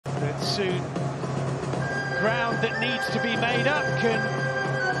soon. Ground that needs to be made up can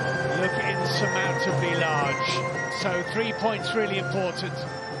look insurmountably large. So 3 points really important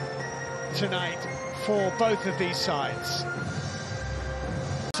tonight for both of these sides.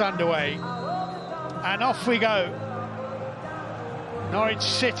 It's underway, and off we go. Norwich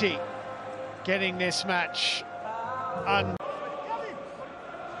City getting this match un.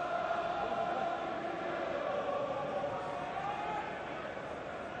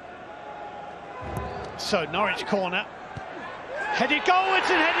 So Norwich corner, headed goalwards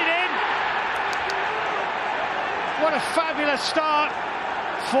and headed in. What a fabulous start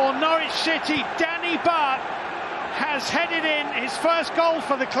for Norwich City. Danny Bart has headed in his first goal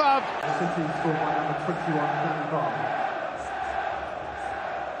for the club.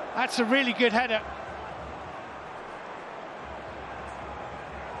 That's a really good header.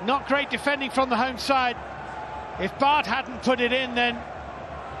 Not great defending from the home side. If Bart hadn't put it in, then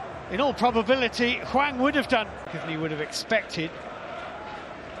in all probability Hwang would have done. He would have expected,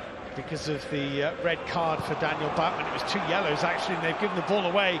 because of the red card for Daniel Batman. It was 2 yellows actually, and they've given the ball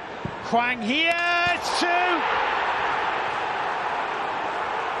away. Hwang here, it's 2!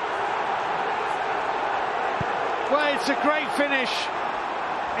 Well, it's a great finish.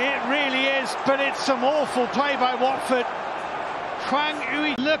 It really is, but it's some awful play by Watford. Hwang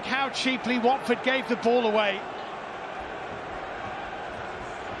Ui, look how cheaply Watford gave the ball away.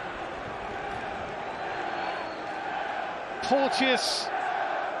 Porteous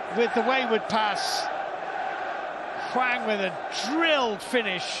with the wayward pass. Hwang with a drilled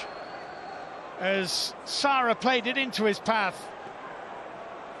finish as Sara played it into his path.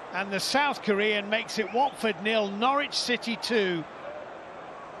 And the South Korean makes it Watford 0, Norwich City 2,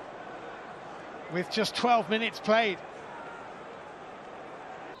 with just 12 minutes played.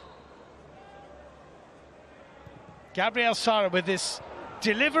 Gabriel Sara with this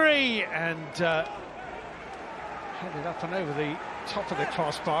delivery, and headed up and over the top of the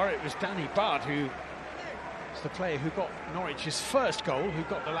crossbar. It was Danny Bart who was the player who got Norwich's first goal, who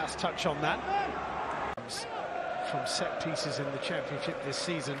got the last touch on that. From set pieces in the Championship this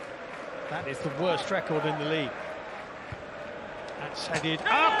season, that is the worst record in the league. That's headed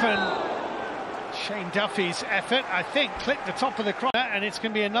up, and Shane Duffy's effort, I think, clipped the top of the cross, and it's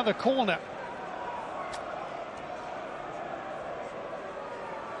going to be another corner.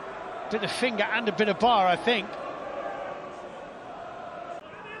 Bit of finger and a bit of bar, I think.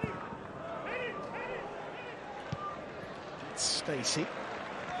 That's Stacey.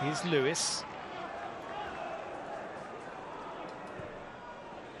 Here's Lewis.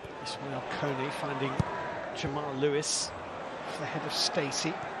 Ismail Coney finding Jamal Lewis off the head of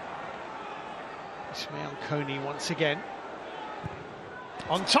Stacey. Ismail Coney once again.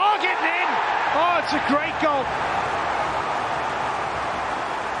 On target and in! Oh, it's a great goal.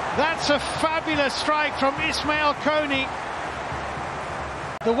 That's a fabulous strike from Ismail Coney.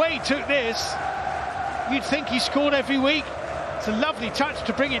 The way he took this, you'd think he scored every week. It's a lovely touch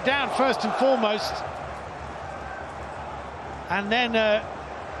to bring it down first and foremost. And then a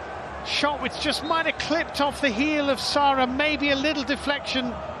shot which just might have clipped off the heel of Sara, maybe a little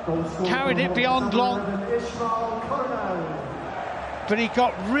deflection, carried it beyond long. But he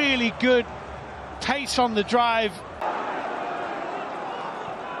got really good pace on the drive.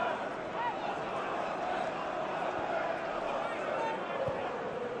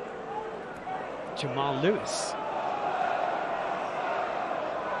 Jamal Lewis.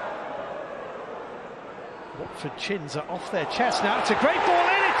 Watford chins are off their chest now. It's a great ball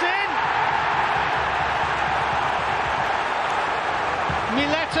in, it's in!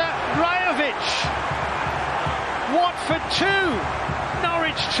 Mileta Rajovic. Watford 2,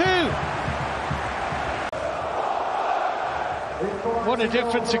 Norwich 2. What a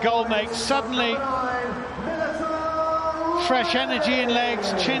difference a goal makes. Suddenly, fresh energy in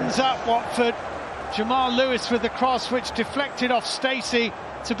legs, chins up Watford. Jamal Lewis with the cross, which deflected off Stacey.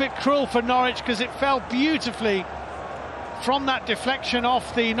 It's a bit cruel for Norwich because it fell beautifully from that deflection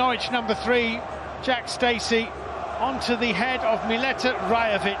off the Norwich number 3, Jack Stacey, onto the head of Mileta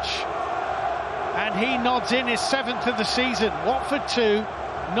Rajovic. And he nods in his 7th of the season. Watford 2,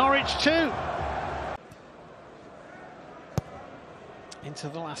 Norwich 2. Into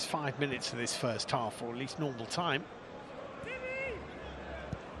the last 5 minutes of this first half, or at least normal time.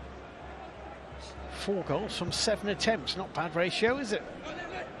 4 goals from 7 attempts, not bad ratio, is it?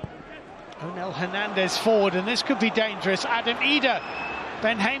 Onel Hernandez forward, and this could be dangerous. Adam Ida.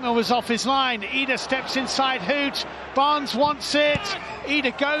 Ben Hamer was off his line. Ida steps inside Hoot. Barnes wants it.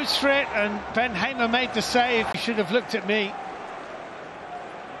 Ida goes for it, and Ben Hamer made the save. He should have looked at me.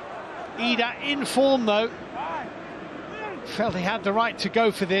 Ida in form, though. Felt he had the right to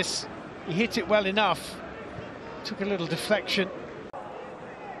go for this. He hit it well enough. Took a little deflection.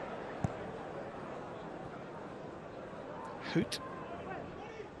 Hoot.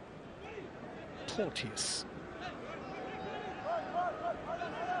 Porteous.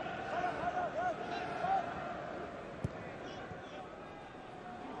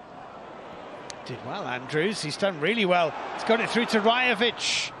 Did well, Andrews. He's done really well. He's got it through to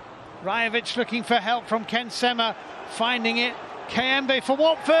Rajovic. Rajovic looking for help from Ken Sema. Finding it. Kayembe for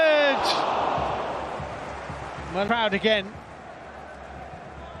Watford. Well, proud again.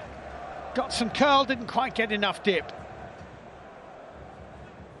 Got some curl, didn't quite get enough dip.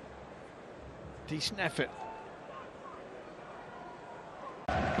 Decent effort.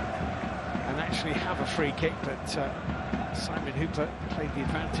 And actually have a free kick, but Simon Hooper played the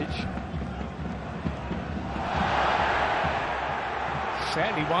advantage.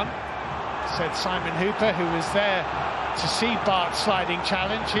 Fairly won, said Simon Hooper, who was there to see Bart's sliding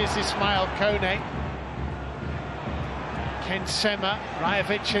challenge. Here's Ismail Kone. Ken Sema,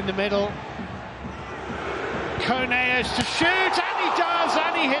 Rajovic in the middle. Kone has to shoot, and he does,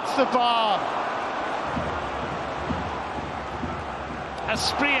 and he hits the bar.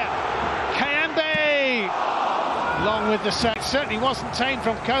 Asprilla, Kayembe, long with the set. Certainly wasn't tame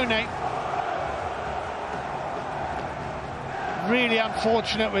from Kone. Really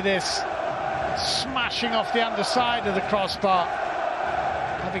unfortunate with this. Smashing off the underside of the crossbar.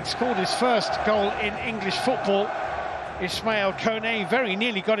 Having scored his first goal in English football, Ismail Kone very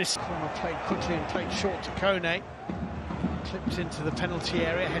nearly got his corner, played quickly and played short to Kone. Clipped into the penalty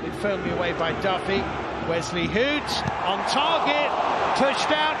area, headed firmly away by Duffy. Wesley Hoot on target,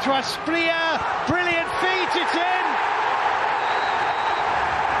 pushed out to Asprilla. Brilliant feet, it's in!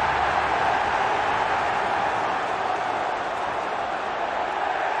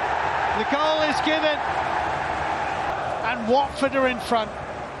 The goal is given, and Watford are in front.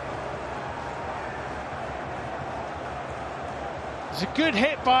 It's a good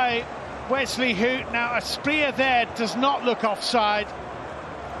hit by Wesley Hoot. Now Asprilla there does not look offside.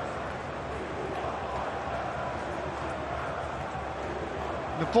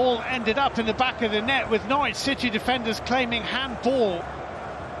 The ball ended up in the back of the net with Norwich City defenders claiming handball.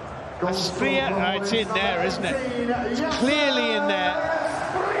 Asprilla, it's in there, isn't it? It's clearly in there.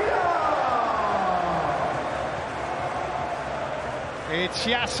 It's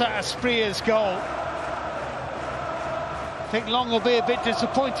Yasser Asprilla's goal. I think Long will be a bit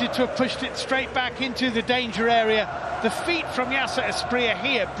disappointed to have pushed it straight back into the danger area. The feet from Yasser Asprilla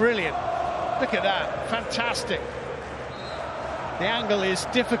here, brilliant. Look at that, fantastic. The angle is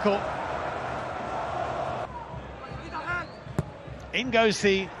difficult. In goes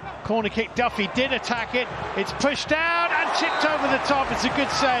the corner kick. Duffy did attack it. It's pushed out and chipped over the top. It's a good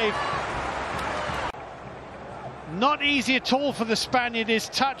save. Not easy at all for the Spaniard. His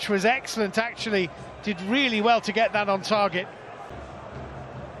touch was excellent, actually. Did really well to get that on target.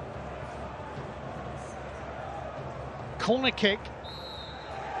 Corner kick.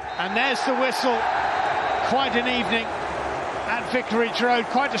 And there's the whistle. Quite an evening at Vicarage Road.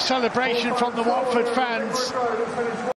 Quite a celebration from the Watford fans.